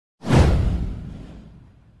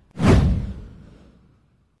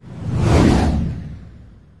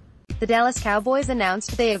The Dallas Cowboys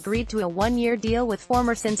announced they agreed to a one-year deal with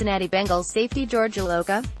former Cincinnati Bengals safety George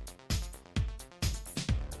Iloka.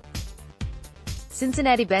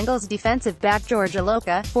 Cincinnati Bengals defensive back George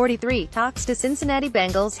Iloka, 43, talks to Cincinnati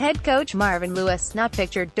Bengals head coach Marvin Lewis, not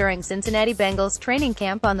pictured during Cincinnati Bengals training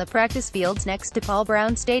camp on the practice fields next to Paul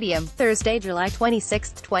Brown Stadium, Thursday, July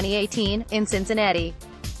 26, 2018, in Cincinnati.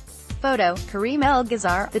 Photo, Kareem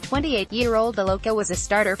Elgazzar. The 28-year-old Iloka was a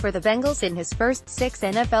starter for the Bengals in his first 6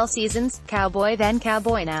 NFL seasons, Cowboy then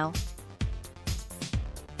Cowboy now.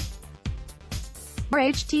 More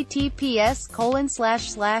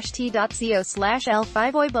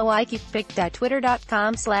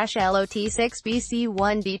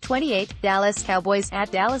https://t.co/l5oiboikpic.twitter.com/lot6bc1b28 Dallas Cowboys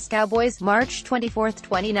at Dallas Cowboys, March 24,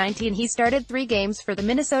 2019. He started 3 games for the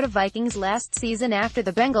Minnesota Vikings last season after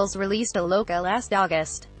the Bengals released Iloka last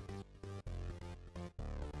August.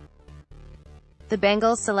 The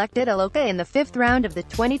Bengals selected Iloka in the 5th round of the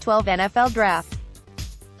 2012 NFL Draft.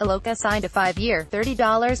 Iloka signed a 5-year,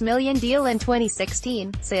 $30 million deal in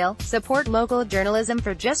 2016. Sale, support local journalism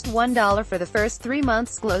for just $1 for the first 3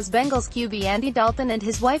 months. Close. Bengals QB Andy Dalton and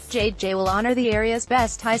his wife JJ will honor the area's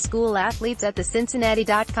best high school athletes at the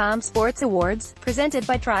Cincinnati.com Sports Awards, presented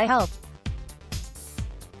by TriHealth.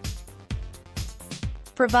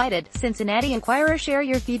 Provided, Cincinnati Enquirer. Share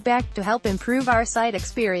your feedback to help improve our site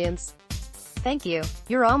experience. Thank you.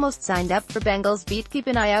 You're almost signed up for Bengals Beat. Keep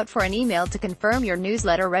an eye out for an email to confirm your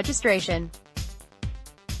newsletter registration.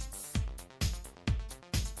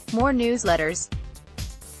 More newsletters.